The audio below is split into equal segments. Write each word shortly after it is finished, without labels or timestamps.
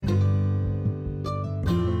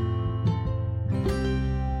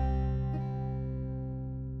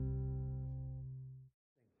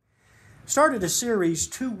started a series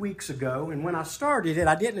 2 weeks ago, and when I started it,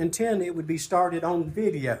 I didn't intend it would be started on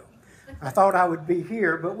video. I thought I would be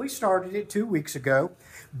here, but we started it 2 weeks ago.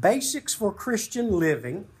 Basics for Christian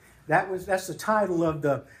Living. That's the title of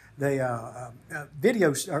the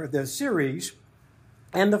video or the series.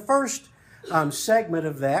 And the first segment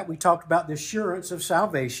of that, we talked about the assurance of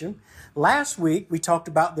salvation. Last week, we talked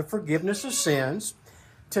about the forgiveness of sins.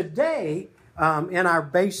 Today, in our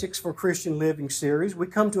Basics for Christian Living series, we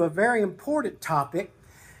come to a very important topic,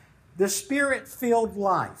 the Spirit-filled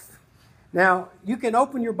life. Now, you can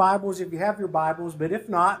open your Bibles if you have your Bibles, but if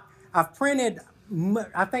not, I've printed,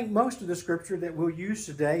 I think, most of the scripture that we'll use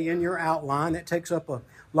today in your outline. That takes up a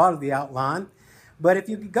lot of the outline. But if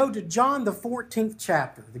you could go to John, the 14th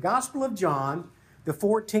chapter, the Gospel of John, the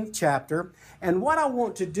 14th chapter, and what I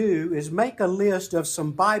want to do is make a list of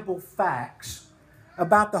some Bible facts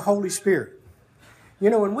about the Holy Spirit. You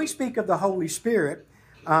know, when we speak of the Holy Spirit,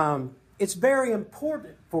 it's very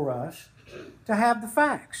important for us to have the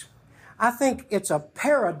facts. I think it's a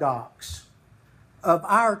paradox of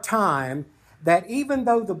our time that even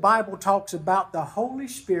though the Bible talks about the Holy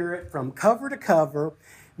Spirit from cover to cover,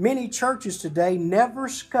 many churches today never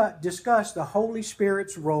discuss the Holy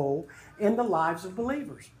Spirit's role in the lives of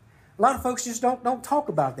believers. A lot of folks just don't talk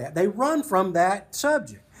about that. They run from that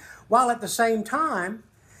subject. While at the same time,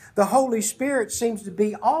 the Holy Spirit seems to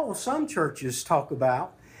be all some churches talk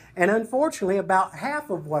about. And unfortunately, about half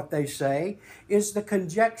of what they say is the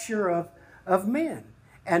conjecture of men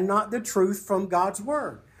and not the truth from God's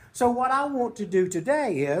Word. So what I want to do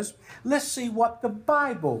today is, let's see what the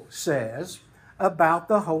Bible says about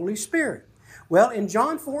the Holy Spirit. Well, in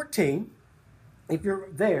John 14, if you're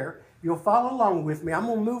there, you'll follow along with me. I'm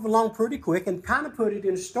going to move along pretty quick and kind of put it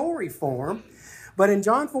in story form. But in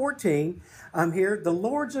John 14, here, the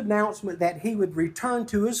Lord's announcement that He would return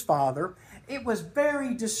to His Father, it was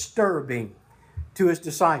very disturbing to His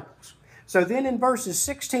disciples. So then in verses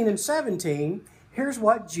 16 and 17, here's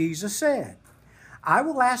what Jesus said. I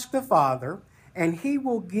will ask the Father, and He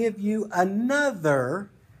will give you another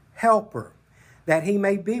helper, that He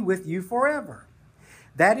may be with you forever.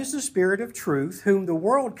 That is the Spirit of truth, whom the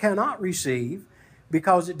world cannot receive,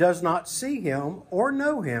 because it does not see Him or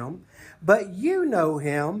know Him, but you know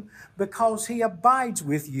Him because He abides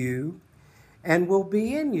with you and will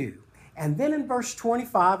be in you. And then in verse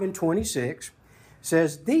 25 and 26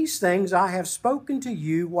 says, these things I have spoken to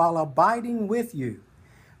you while abiding with you.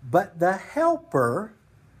 But the Helper,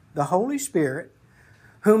 the Holy Spirit,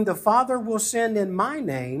 whom the Father will send in my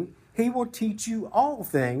name, He will teach you all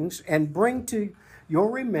things and bring to your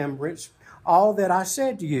remembrance all that I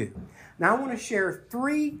said to you. Now I want to share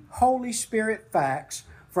 3 Holy Spirit facts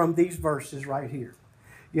from these verses right here.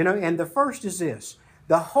 You know, and the first is this.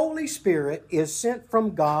 The Holy Spirit is sent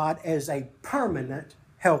from God as a permanent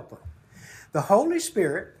helper. The Holy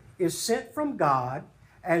Spirit is sent from God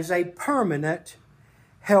as a permanent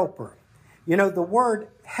helper. You know, the word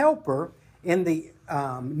helper in the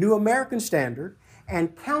New American Standard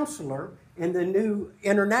and counselor in the New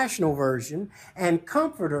International Version and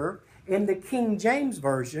comforter in the King James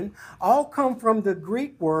Version all come from the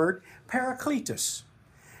Greek word parakletos,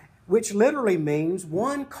 which literally means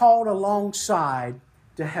one called alongside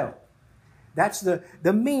to help. That's the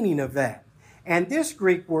meaning of that. And this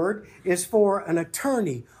Greek word is for an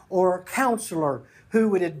attorney or a counselor who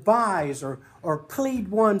would advise or plead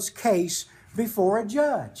one's case before a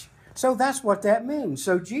judge. So that's what that means.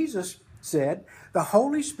 So Jesus said the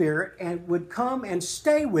Holy Spirit would come and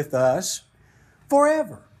stay with us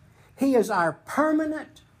forever. He is our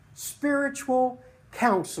permanent spiritual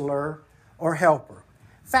counselor or helper.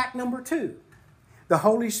 Fact number 2, the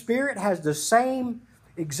Holy Spirit has the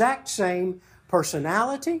exact same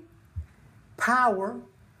personality, power,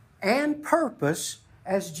 and purpose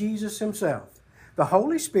as Jesus Himself. The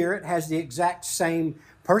Holy Spirit has the exact same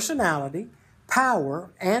personality, power,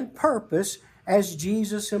 and purpose as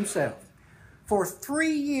Jesus Himself. For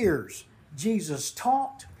 3 years, Jesus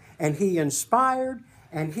taught, and He inspired,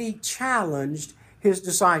 and He challenged His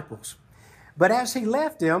disciples. But as He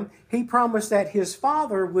left them, He promised that His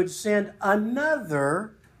Father would send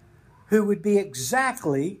another who would be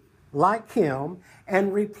exactly like Him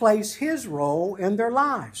and replace His role in their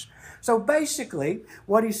lives. So basically,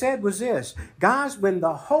 what He said was this, guys, when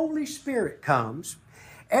the Holy Spirit comes,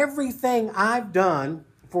 everything I've done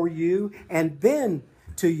for you and been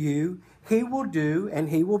to you, He will do and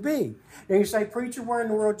He will be. Now you say, preacher, where in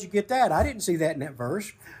the world did you get that? I didn't see that in that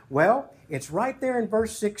verse. Well, it's right there in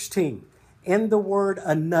verse 16, in the word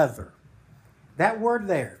another. That word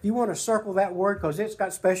there, if you want to circle that word because it's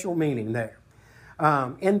got special meaning there.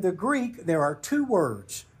 In the Greek, there are 2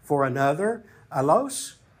 words for another,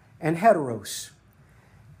 allos and heteros.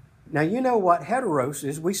 Now, you know what heteros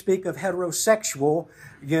is. We speak of heterosexual,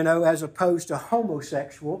 as opposed to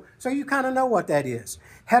homosexual. So you kind of know what that is.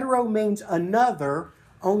 Hetero means another,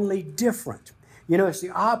 only different. It's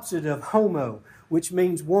the opposite of homo, which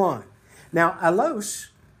means one. Now, allos,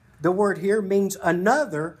 the word here, means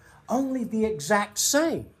another, only the exact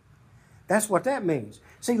same. That's what that means.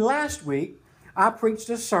 See, last week I preached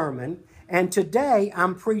a sermon, and today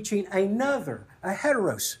I'm preaching a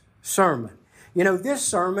heteros sermon. This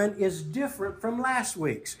sermon is different from last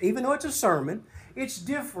week's. Even though it's a sermon, it's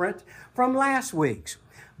different from last week's.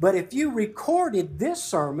 But if you recorded this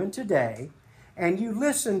sermon today and you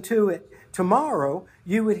listen to it tomorrow,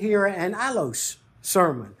 you would hear an allos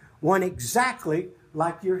sermon, one exactly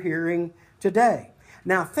like you're hearing today.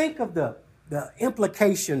 Now think of the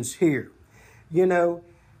implications here.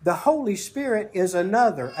 The Holy Spirit is an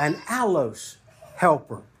allos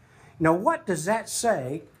helper. Now what does that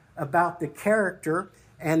say about the character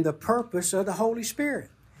and the purpose of the Holy Spirit?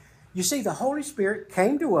 You see, the Holy Spirit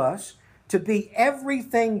came to us to be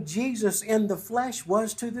everything Jesus in the flesh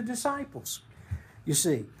was to the disciples. You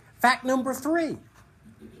see, fact number 3,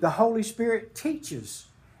 the Holy Spirit teaches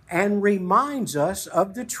and reminds us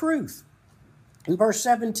of the truth. In verse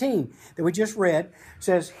 17 that we just read,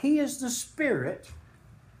 says, He is the Spirit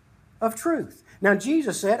of truth. Now,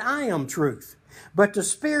 Jesus said, I am truth. But the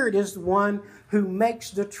Spirit is the one who makes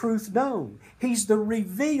the truth known. He's the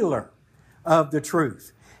revealer of the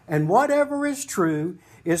truth. And whatever is true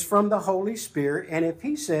is from the Holy Spirit. And if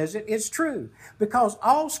He says it, it's true. Because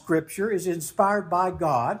all Scripture is inspired by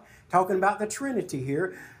God. Talking about the Trinity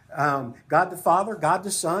here. God the Father, God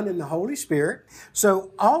the Son, and the Holy Spirit.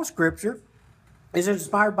 So all Scripture is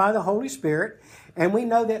inspired by the Holy Spirit. And we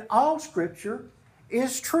know that all Scripture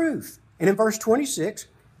is truth. And in verse 26,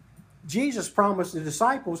 Jesus promised the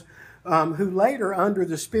disciples, who later, under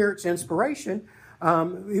the Spirit's inspiration,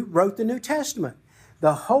 wrote the New Testament.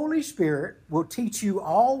 The Holy Spirit will teach you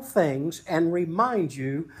all things and remind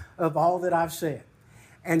you of all that I've said.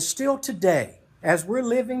 And still today, as we're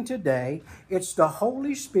living today, it's the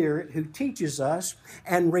Holy Spirit who teaches us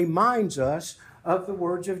and reminds us of the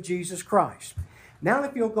words of Jesus Christ. Now,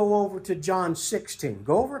 if you'll go over to John 16,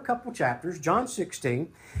 go over a couple chapters, John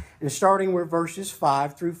 16, and starting with verses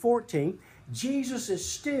 5 through 14, Jesus is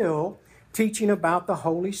still teaching about the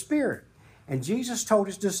Holy Spirit. And Jesus told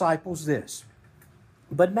His disciples this,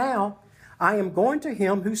 But now I am going to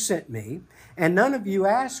Him who sent me, and none of you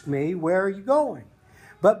ask me, Where are you going?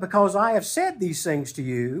 But because I have said these things to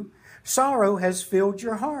you, sorrow has filled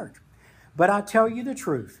your heart. But I tell you the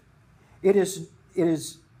truth. It is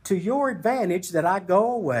to your advantage that I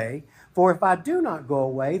go away, for if I do not go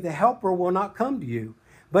away, the Helper will not come to you.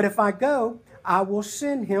 But if I go, I will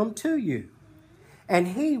send Him to you. And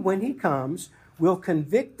He, when He comes, will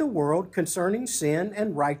convict the world concerning sin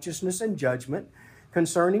and righteousness and judgment,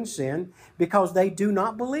 concerning sin, because they do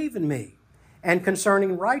not believe in me, and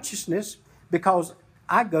concerning righteousness, because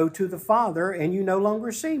I go to the Father and you no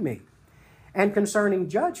longer see me, and concerning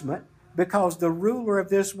judgment, because the ruler of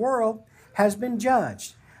this world has been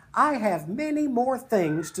judged. I have many more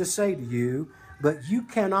things to say to you, but you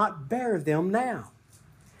cannot bear them now.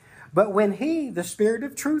 But when He, the Spirit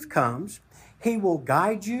of truth, comes, He will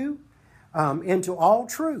guide you into all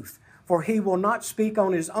truth. For He will not speak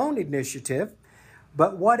on His own initiative,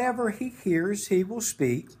 but whatever He hears, He will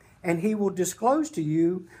speak, and He will disclose to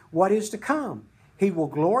you what is to come. He will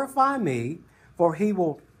glorify me, for He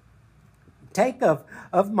will take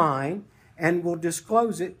of mine and will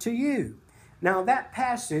disclose it to you. Now that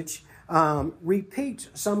passage repeats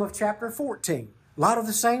some of chapter 14. A lot of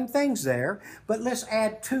the same things there, but let's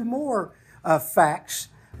add 2 more facts,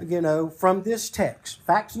 from this text.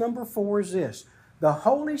 Facts number 4 is this. The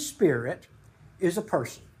Holy Spirit is a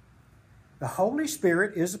person. The Holy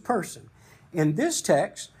Spirit is a person. In this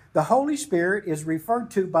text, the Holy Spirit is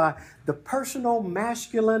referred to by the personal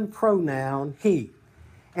masculine pronoun He.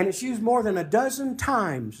 And it's used more than a dozen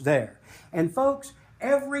times there. And folks,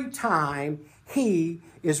 every time He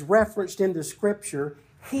is referenced in the Scripture,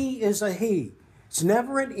 He is a He. It's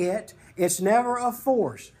never an it. It's never a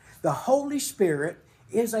force. The Holy Spirit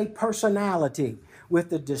is a personality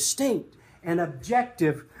with a distinct and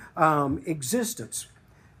objective existence,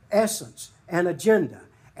 essence, and agenda.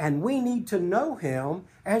 And we need to know Him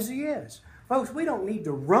as He is. Folks, we don't need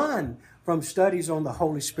to run from studies on the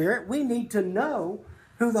Holy Spirit. We need to know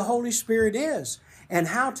who the Holy Spirit is and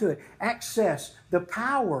how to access the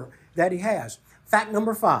power that He has. Fact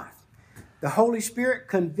number 5. The Holy Spirit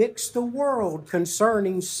convicts the world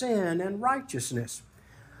concerning sin and righteousness.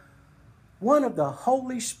 One of the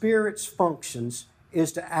Holy Spirit's functions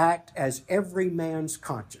is to act as every man's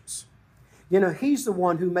conscience. You know, He's the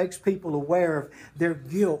one who makes people aware of their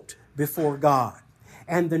guilt before God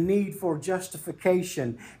and the need for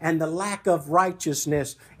justification and the lack of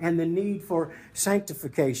righteousness and the need for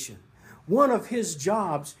sanctification. One of His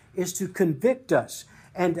jobs is to convict us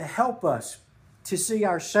and to help us to see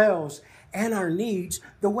ourselves and our needs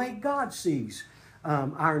the way God sees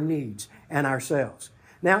our needs and ourselves.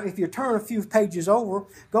 Now, if you turn a few pages over,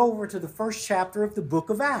 go over to the first chapter of the book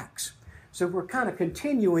of Acts. So we're kind of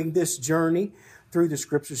continuing this journey through the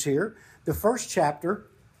scriptures here. The first chapter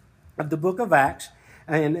of the book of Acts,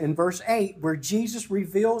 and in verse 8, where Jesus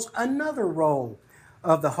reveals another role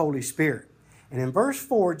of the Holy Spirit. And in verse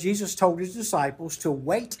 4, Jesus told His disciples to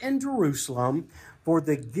wait in Jerusalem for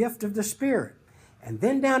the gift of the Spirit. And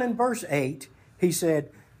then down in verse 8, He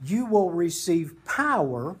said, you will receive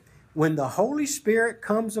power when the Holy Spirit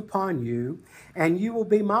comes upon you, and you will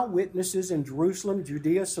be my witnesses in Jerusalem,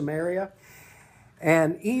 Judea, Samaria,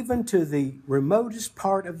 and even to the remotest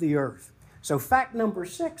part of the earth. So fact number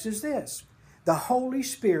 6 is this: the Holy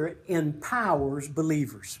Spirit empowers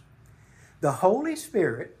believers. The Holy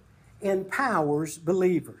Spirit empowers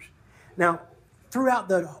believers. Now, throughout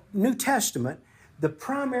the New Testament, the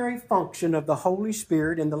primary function of the Holy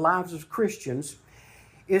Spirit in the lives of Christians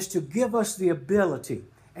is to give us the ability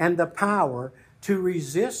and the power to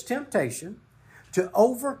resist temptation, to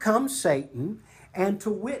overcome Satan, and to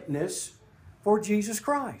witness for Jesus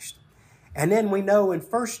Christ. And then we know in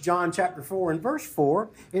 1 John chapter 4 and verse 4,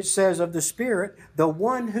 it says of the Spirit, the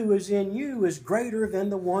one who is in you is greater than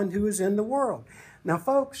the one who is in the world. Now,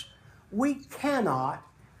 folks, we cannot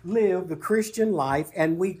live the Christian life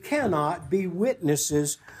and we cannot be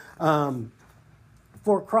witnesses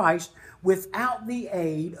for Christ without the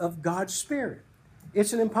aid of God's Spirit.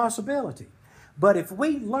 It's an impossibility. But if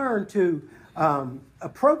we learn to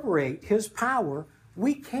appropriate His power,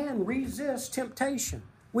 we can resist temptation.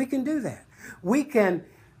 We can do that. We can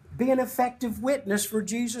be an effective witness for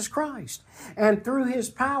Jesus Christ. And through His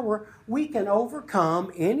power, we can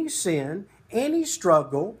overcome any sin, any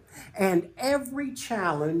struggle, and every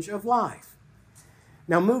challenge of life.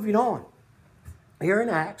 Now, moving on. Here in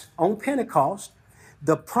Acts, on Pentecost,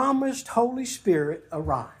 the promised Holy Spirit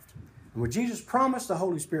arrived. And when Jesus promised the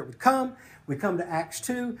Holy Spirit would come, we come to Acts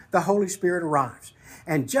 2, the Holy Spirit arrives.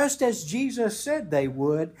 And just as Jesus said they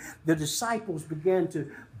would, the disciples began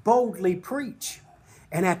to boldly preach.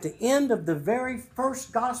 And at the end of the very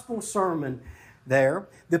first gospel sermon there,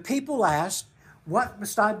 the people asked, what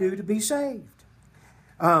must I do to be saved?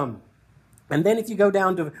 And then if you go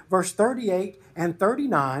down to verse 38 and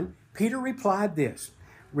 39, Peter replied this: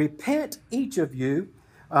 repent each of you,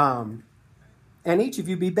 and each of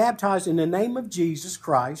you be baptized in the name of Jesus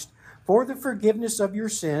Christ for the forgiveness of your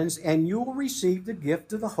sins, and you will receive the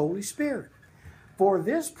gift of the Holy Spirit. For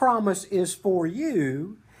this promise is for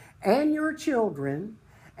you and your children,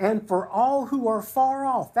 and for all who are far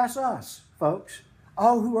off. That's us, folks.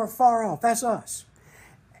 All who are far off, that's us.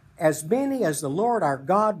 As many as the Lord our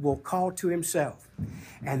God will call to Himself.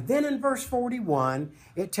 And then in verse 41,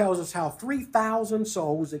 it tells us how 3,000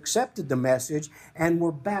 souls accepted the message and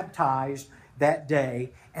were baptized that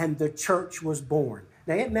day, and the church was born.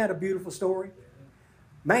 Now, isn't that a beautiful story?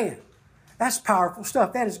 Man, that's powerful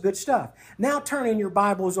stuff. That is good stuff. Now turn in your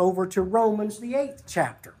Bibles over to Romans, the 8th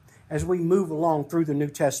chapter, as we move along through the New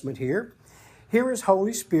Testament here. Here is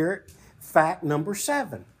Holy Spirit fact number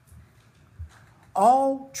 7.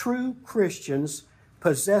 All true Christians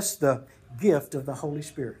possess the gift of the Holy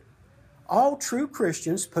Spirit. All true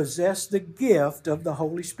Christians possess the gift of the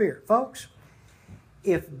Holy Spirit. Folks,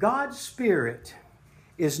 if God's Spirit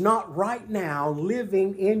is not right now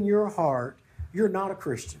living in your heart, you're not a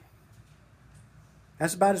Christian.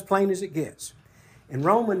 That's about as plain as it gets. In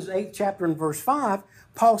Romans 8 chapter and verse 5,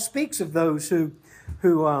 Paul speaks of those who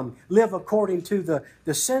live according to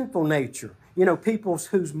the sinful nature. You know, people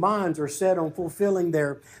whose minds are set on fulfilling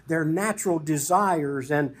their natural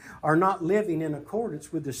desires and are not living in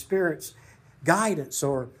accordance with the Spirit's guidance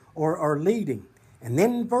or leading. And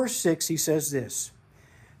then in verse 6 he says this: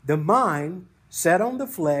 the mind set on the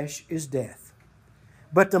flesh is death,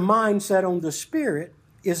 but the mind set on the Spirit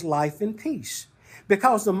is life and peace.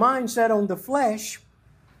 Because the mind set on the flesh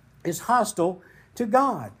is hostile to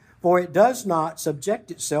God, for it does not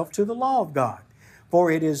subject itself to the law of God, for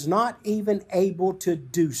it is not even able to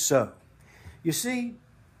do so. You see,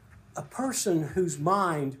 a person whose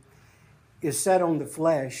mind is set on the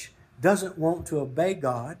flesh doesn't want to obey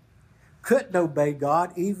God, couldn't obey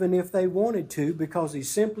God even if they wanted to, because he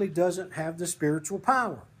simply doesn't have the spiritual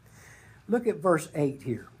power. Look at verse 8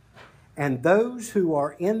 here. And those who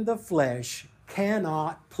are in the flesh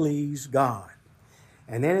cannot please God.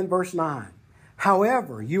 And then in verse 9,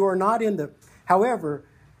 however, you who are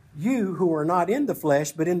not in the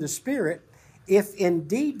flesh, but in the Spirit, if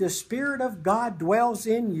indeed the Spirit of God dwells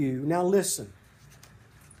in you. Now listen.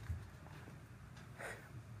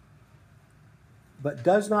 But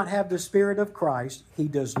does not have the Spirit of Christ, he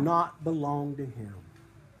does not belong to him.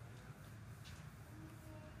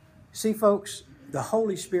 See, folks, the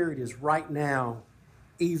Holy Spirit is right now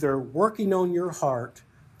either working on your heart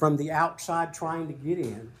from the outside trying to get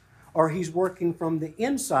in, or he's working from the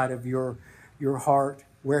inside of your heart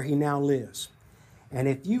where he now lives. And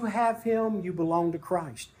if you have him, you belong to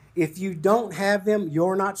Christ. If you don't have him,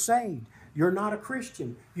 you're not saved. You're not a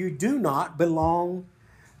Christian. You do not belong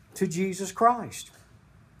to Jesus Christ.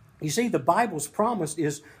 You see, the Bible's promise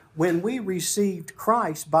is when we received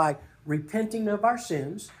Christ by repenting of our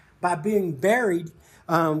sins, by being buried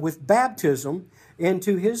with baptism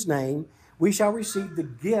into his name, we shall receive the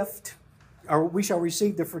gift, or we shall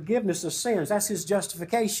receive the forgiveness of sins. That's his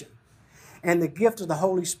justification. And the gift of the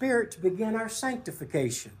Holy Spirit to begin our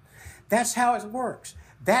sanctification. That's how it works.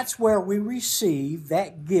 That's where we receive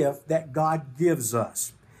that gift that God gives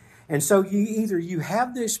us. And so either you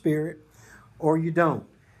have the Spirit or you don't.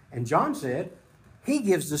 And John said, he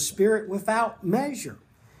gives the Spirit without measure.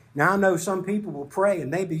 Now I know some people will pray, and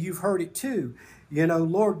maybe you've heard it too.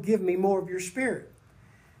 Lord, give me more of your Spirit.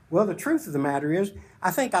 Well, the truth of the matter is,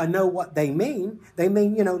 I think I know what they mean. They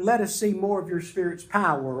mean, let us see more of your Spirit's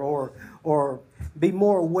power, or be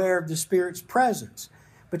more aware of the Spirit's presence.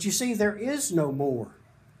 But you see, there is no more.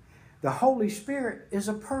 The Holy Spirit is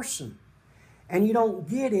a person, and you don't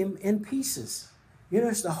get him in pieces.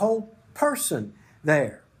 It's the whole person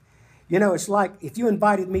there. It's like if you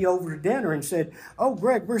invited me over to dinner and said, "Oh,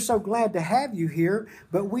 Greg, we're so glad to have you here,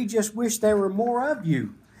 but we just wish there were more of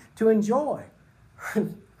you to enjoy."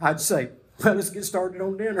 I'd say, "Well, let's get started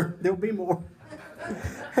on dinner. There'll be more."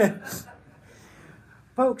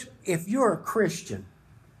 Folks, if you're a Christian,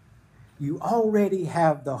 you already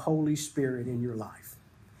have the Holy Spirit in your life.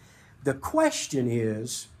 The question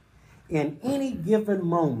is, in any given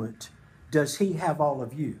moment, does he have all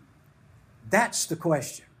of you? That's the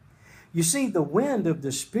question. You see, the wind of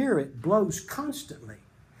the Spirit blows constantly.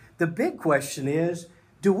 The big question is,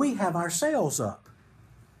 do we have our sails up?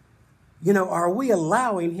 Are we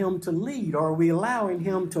allowing him to lead? Or are we allowing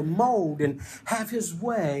him to mold and have his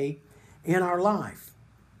way in our life?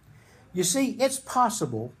 You see, it's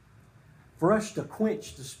possible for us to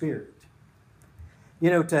quench the Spirit.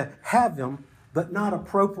 To have him, but not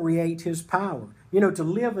appropriate his power. To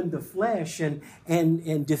live in the flesh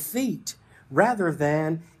and defeat, rather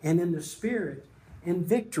than, and in the Spirit, in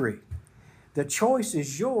victory. The choice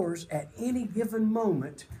is yours at any given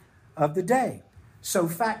moment of the day. So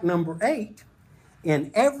fact number 8,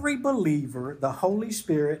 in every believer, the Holy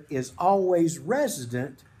Spirit is always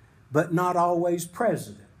resident, but not always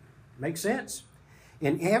present. Make sense?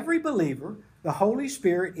 In every believer, the Holy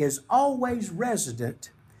Spirit is always resident,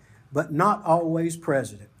 but not always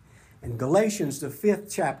present. In Galatians, the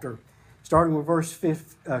 5th chapter, starting with verse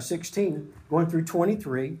 16, going through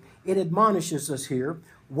 23, it admonishes us here,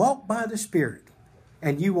 walk by the Spirit,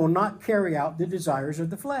 and you will not carry out the desires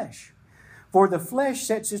of the flesh. For the flesh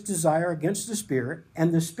sets its desire against the Spirit,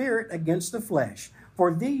 and the Spirit against the flesh.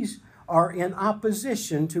 For these are in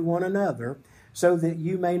opposition to one another, so that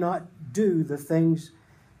you may not do the things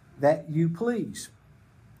that you please.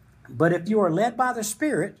 But if you are led by the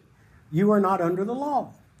Spirit, you are not under the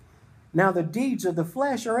law. Now the deeds of the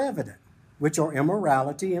flesh are evident, which are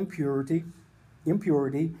immorality, impurity,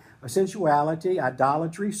 sensuality,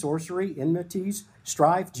 idolatry, sorcery, enmities,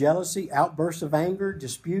 strife, jealousy, outbursts of anger,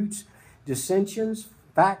 disputes, dissensions,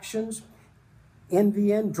 factions,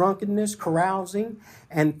 envying, drunkenness, carousing,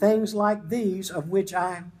 and things like these, of which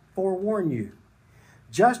I forewarn you.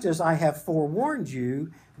 Just as I have forewarned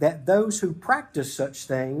you that those who practice such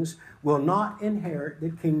things will not inherit the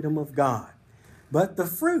kingdom of God. But the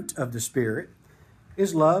fruit of the Spirit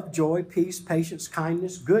is love, joy, peace, patience,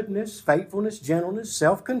 kindness, goodness, faithfulness, gentleness,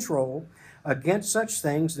 self-control. Against such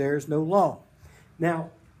things there is no law. Now,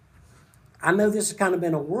 I know this has kind of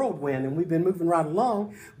been a whirlwind and we've been moving right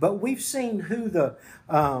along, but we've seen who the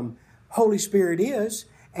Holy Spirit is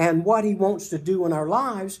and what he wants to do in our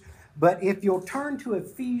lives. But if you'll turn to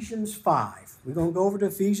Ephesians 5, we're going to go over to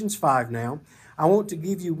Ephesians 5 now. I want to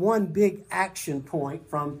give you one big action point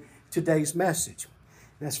from today's message.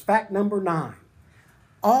 That's fact number 9.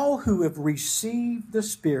 All who have received the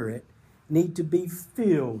Spirit need to be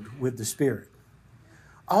filled with the Spirit.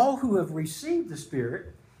 All who have received the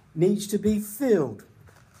Spirit needs to be filled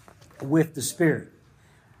with the Spirit.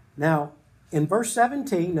 Now, in verse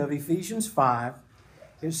 17 of Ephesians 5,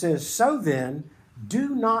 it says, So then,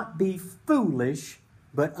 Do not be foolish,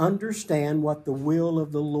 but understand what the will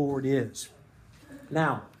of the Lord is.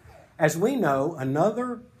 Now, as we know,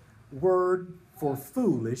 another word for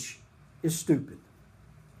foolish is stupid.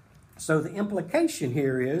 So the implication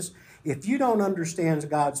here is, if you don't understand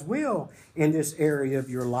God's will in this area of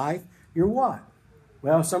your life, you're what?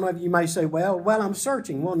 Well, some of you may say, well, I'm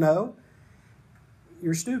searching. Well, no,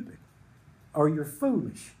 you're stupid or you're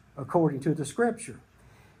foolish, according to the Scripture.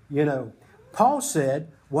 You know, Paul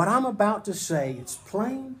said, what I'm about to say, it's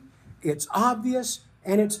plain, it's obvious,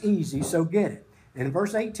 and it's easy, so get it. And in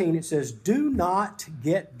verse 18 it says, do not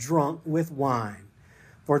get drunk with wine,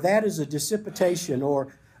 for that is a dissipation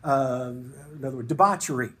or, in other words,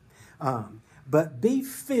 debauchery. But be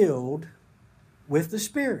filled with the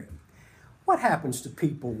Spirit. What happens to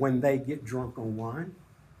people when they get drunk on wine?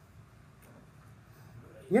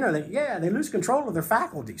 You know, they lose control of their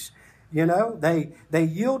faculties. You know, they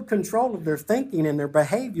yield control of their thinking and their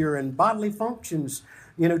behavior and bodily functions,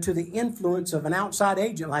 you know, to the influence of an outside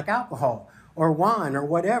agent like alcohol or wine or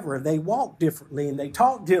whatever. They walk differently and they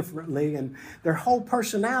talk differently, and their whole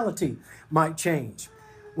personality might change.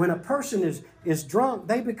 When a person is drunk,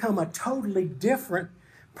 they become a totally different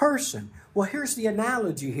person. Well, here's the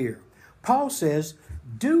analogy here. Paul says,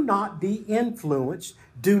 do not be influenced,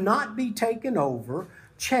 do not be taken over,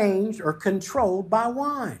 changed, or controlled by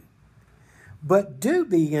wine. But do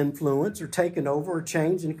be influenced or taken over or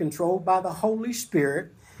changed and controlled by the Holy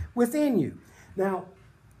Spirit within you. Now,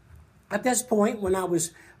 at this point, when I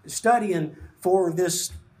was studying for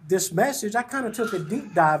this message, I kind of took a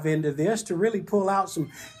deep dive into this to really pull out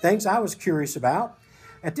some things I was curious about.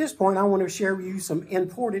 At this point, I want to share with you some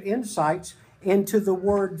important insights into the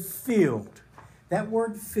word filled. That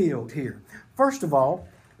word filled here. First of all,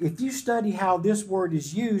 if you study how this word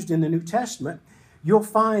is used in the New Testament, you'll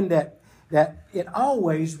find that it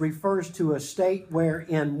always refers to a state where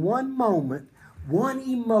in one moment, one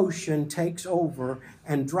emotion takes over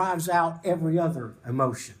and drives out every other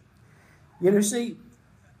emotion. You know, see,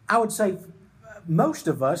 I would say most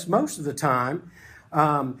of us, most of the time,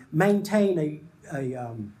 maintain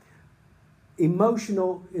a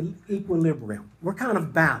emotional equilibrium. We're kind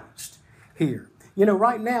of balanced here. You know,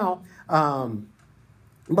 right now,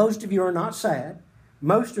 most of you are not sad.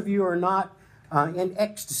 Most of you are not in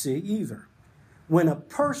ecstasy either. When a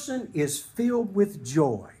person is filled with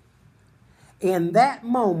joy, in that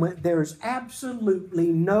moment, there's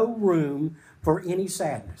absolutely no room for any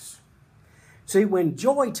sadness. See, when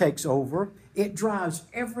joy takes over, it drives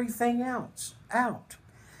everything else out.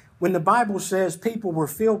 When the Bible says people were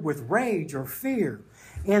filled with rage or fear,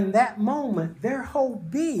 in that moment, their whole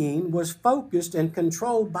being was focused and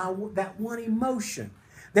controlled by that one emotion.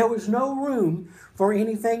 There was no room for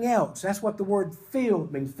anything else. That's what the word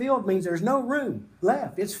filled means. Filled means there's no room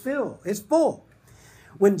left. It's filled. It's full.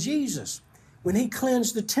 When Jesus, when he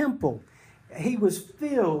cleansed the temple, he was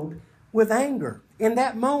filled with anger. In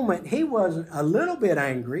that moment, he wasn't a little bit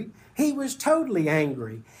angry. He was totally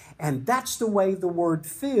angry. And that's the way the word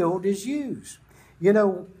filled is used. You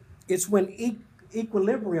know, it's when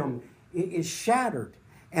equilibrium is shattered.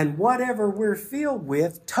 And whatever we're filled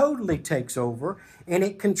with totally takes over, and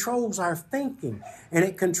it controls our thinking, and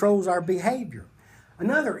it controls our behavior.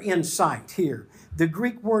 Another insight here, the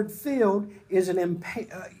Greek word filled is an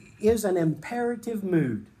imperative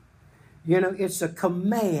mood. You know, it's a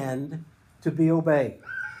command to be obeyed.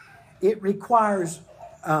 It requires,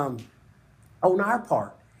 on our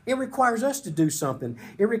part, it requires us to do something.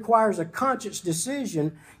 It requires a conscious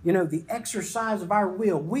decision, you know, the exercise of our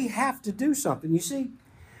will. We have to do something. You see,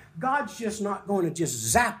 God's just not going to just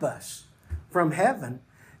zap us from heaven,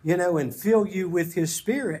 you know, and fill you with His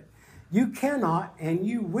Spirit. You cannot and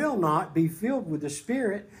you will not be filled with the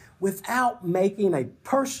Spirit without making a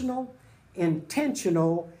personal,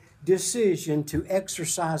 intentional decision to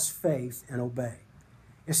exercise faith and obey.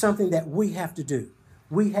 It's something that we have to do.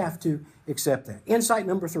 We have to accept that. Insight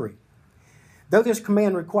number 3. Though this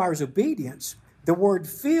command requires obedience, the word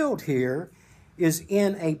filled here is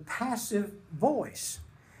in a passive voice.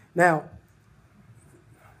 Now,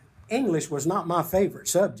 English was not my favorite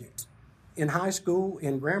subject. In high school,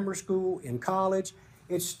 in grammar school, in college,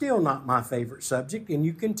 it's still not my favorite subject, and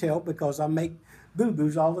you can tell because I make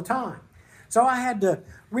boo-boos all the time. So I had to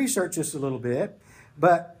research this a little bit,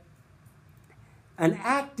 but an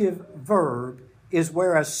active verb is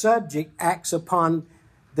where a subject acts upon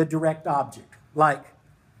the direct object, like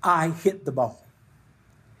I hit the ball.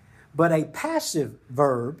 But a passive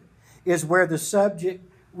verb is where the subject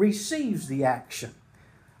receives the action,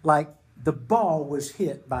 like the ball was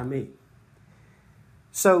hit by me.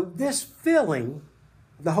 So this filling,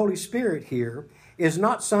 the Holy Spirit here, is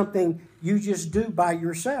not something you just do by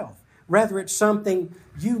yourself. Rather, it's something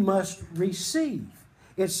you must receive.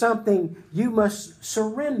 It's something you must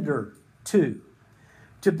surrender to.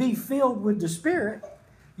 To be filled with the Spirit,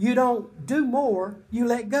 you don't do more, you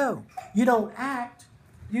let go. You don't act,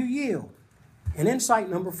 you yield. And insight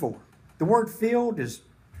number 4. The word filled is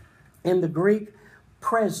in the Greek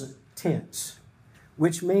present tense,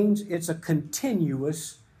 which means it's a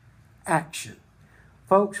continuous action.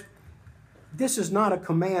 Folks, this is not a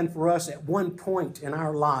command for us at one point in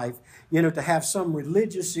our life, to have some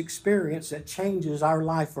religious experience that changes our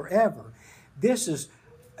life forever. This is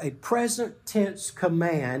a present tense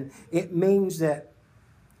command. It means that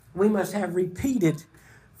we must have repeated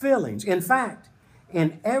fillings. In fact,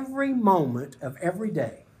 in every moment of every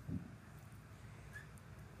day,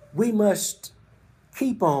 we must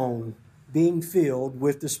keep on being filled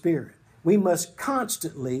with the Spirit. We must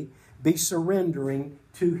constantly be surrendering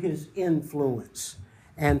to His influence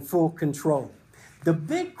and full control. The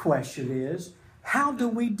big question is, how do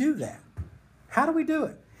we do that? How do we do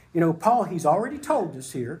it? Paul, he's already told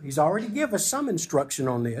us here. He's already given us some instruction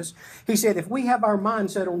on this. He said, if we have our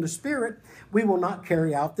mind set on the Spirit, we will not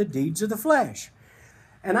carry out the deeds of the flesh.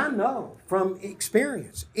 And I know from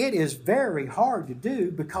experience, it is very hard to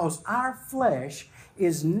do because our flesh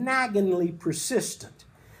is naggingly persistent.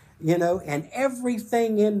 And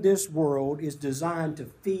everything in this world is designed to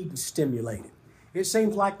feed and stimulate it. It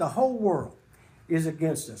seems like the whole world is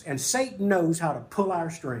against us. And Satan knows how to pull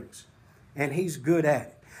our strings. And he's good at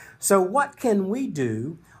it. So what can we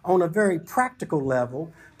do on a very practical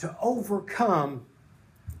level to overcome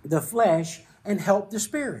the flesh and help the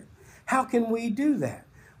Spirit? How can we do that?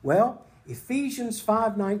 Well, Ephesians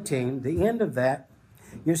 5:19, the end of that,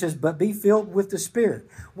 it says, but be filled with the Spirit.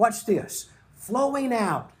 Watch this. Flowing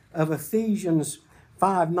out of Ephesians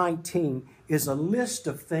 5:19 is a list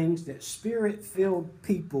of things that Spirit-filled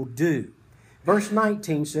people do. Verse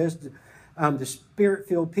 19 says, the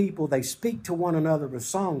Spirit-filled people, they speak to one another with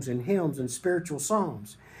songs and hymns and spiritual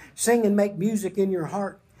psalms. Sing and make music in your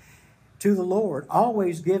heart to the Lord,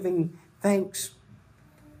 always giving thanks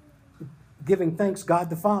God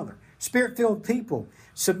the Father. Spirit-filled people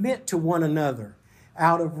submit to one another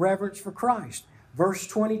out of reverence for Christ. Verse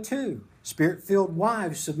 22, Spirit-filled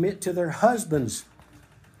wives submit to their husbands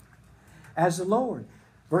as the Lord.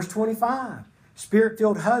 Verse 25,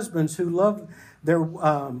 Spirit-filled husbands who love their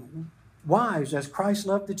wives as Christ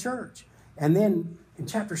loved the church. And then in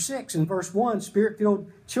chapter 6 and verse 1,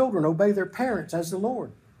 Spirit-filled children obey their parents as the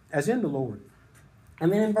Lord, as in the Lord.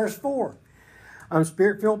 And then in verse 4,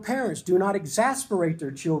 Spirit-filled parents do not exasperate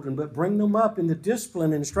their children, but bring them up in the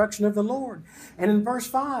discipline and instruction of the Lord. And in verse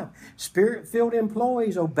 5, Spirit-filled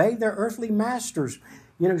employees obey their earthly masters,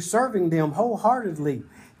 serving them wholeheartedly,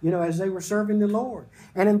 as they were serving the Lord.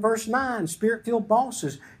 And in verse 9, Spirit-filled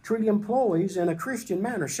bosses treat employees in a Christian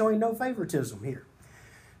manner, showing no favoritism here.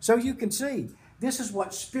 So you can see, this is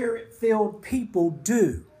what Spirit-filled people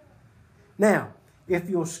do. Now, if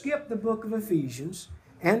you'll skip the book of Ephesians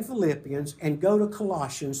and Philippians and go to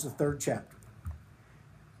Colossians, the 3rd chapter.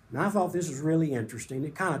 Now, I thought this was really interesting.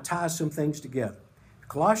 It kind of ties some things together.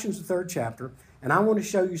 Colossians, the 3rd chapter, and I want to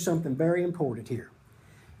show you something very important here.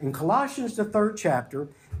 In Colossians, the 3rd chapter,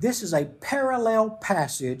 this is a parallel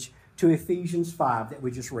passage to Ephesians 5 that we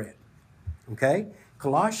just read. Okay?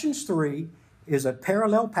 Colossians 3 is a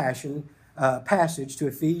parallel passage to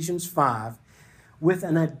Ephesians 5 with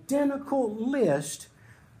an identical list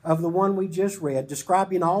of the one we just read,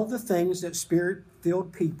 describing all the things that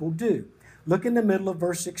Spirit-filled people do. Look in the middle of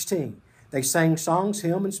verse 16. They sang songs,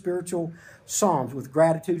 hymns, and spiritual psalms with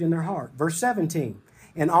gratitude in their heart. Verse 17.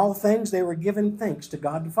 In all things they were giving thanks to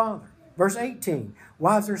God the Father. Verse 18.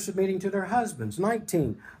 Wives are submitting to their husbands.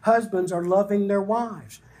 19. Husbands are loving their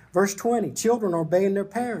wives. Verse 20. Children are obeying their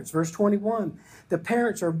parents. Verse 21. The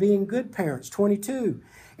parents are being good parents. 22.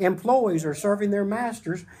 Employees are serving their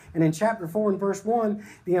masters. And in chapter 4 and verse 1,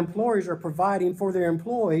 the employees are providing for their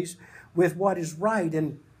employees with what is right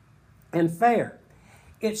and fair.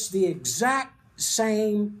 It's the exact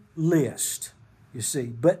same list, you see.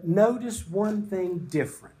 But notice one thing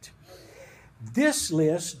different. This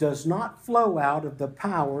list does not flow out of the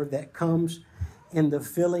power that comes in the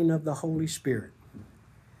filling of the Holy Spirit.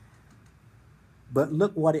 But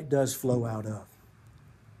look what it does flow out of.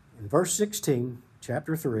 In verse 16,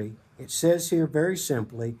 chapter 3, it says here very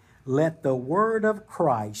simply, let the word of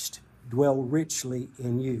Christ dwell richly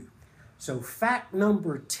in you. So fact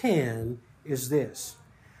number 10 is this.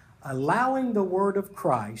 Allowing the word of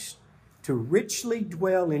Christ to richly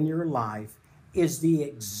dwell in your life is the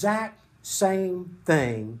exact same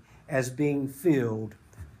thing as being filled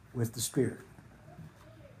with the Spirit.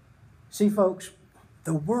 See, folks,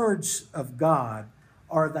 The words of God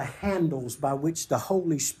are the handles by which the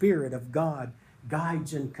Holy Spirit of God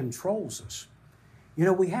guides and controls us. You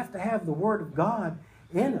know, we have to have the Word of God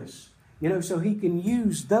in us, you know, so He can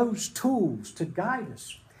use those tools to guide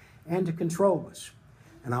us and to control us.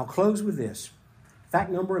 And I'll close with this. Fact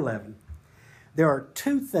number 11. There are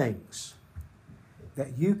two things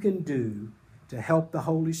that you can do to help the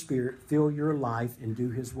Holy Spirit fill your life and do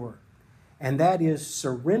His work. And that is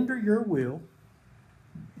surrender your will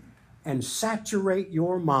and saturate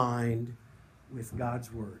your mind with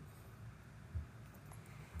God's Word.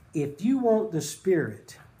 If you want the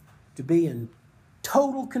Spirit to be in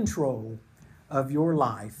total control of your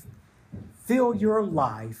life, fill your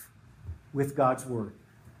life with God's Word.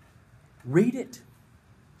 Read it,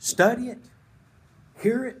 study it,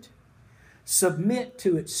 hear it, submit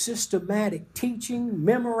to its systematic teaching,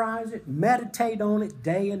 memorize it, meditate on it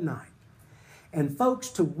day and night. And folks,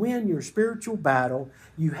 to win your spiritual battle,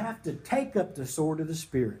 you have to take up the sword of the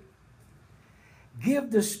Spirit. Give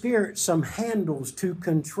the Spirit some handles to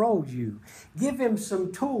control you. Give Him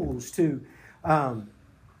some tools to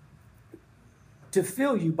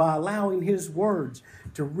fill you by allowing His words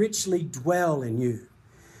to richly dwell in you.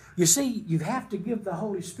 You see, you have to give the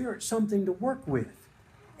Holy Spirit something to work with.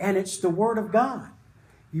 And it's the Word of God.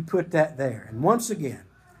 You put that there. And once again,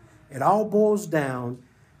 it all boils down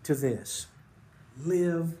to this.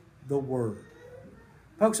 Live the Word.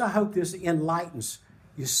 Folks, I hope this enlightens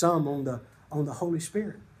you some on the Holy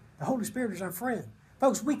Spirit. The Holy Spirit is our friend.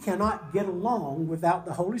 Folks, we cannot get along without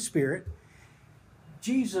the Holy Spirit.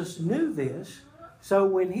 Jesus knew this, so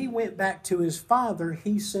when He went back to His Father,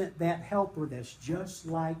 He sent that helper that's just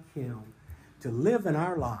like Him to live in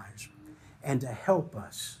our lives and to help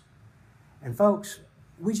us. And folks,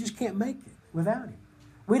 we just can't make it without Him.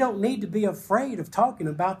 We don't need to be afraid of talking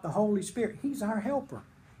about the Holy Spirit. He's our helper.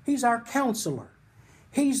 He's our counselor.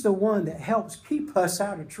 He's the one that helps keep us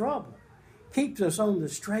out of trouble, keeps us on the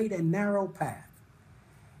straight and narrow path.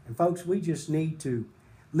 And folks, we just need to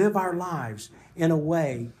live our lives in a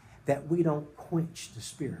way that we don't quench the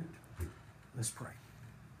Spirit. Let's pray.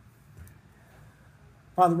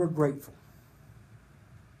 Father, we're grateful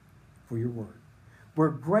for your word. We're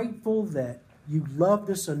grateful that you loved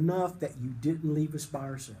us enough that you didn't leave us by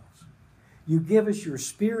ourselves. You give us your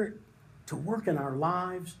Spirit to work in our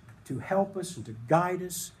lives, to help us and to guide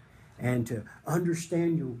us and to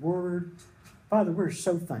understand your word. Father, we're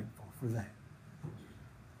so thankful for that.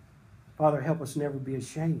 Father, help us never be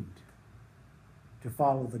ashamed to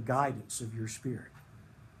follow the guidance of your Spirit.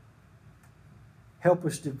 Help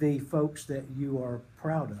us to be folks that you are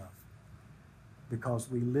proud of because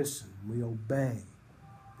we listen, we obey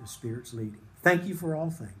the Spirit's leading. Thank you for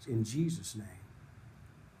all things. In Jesus' name.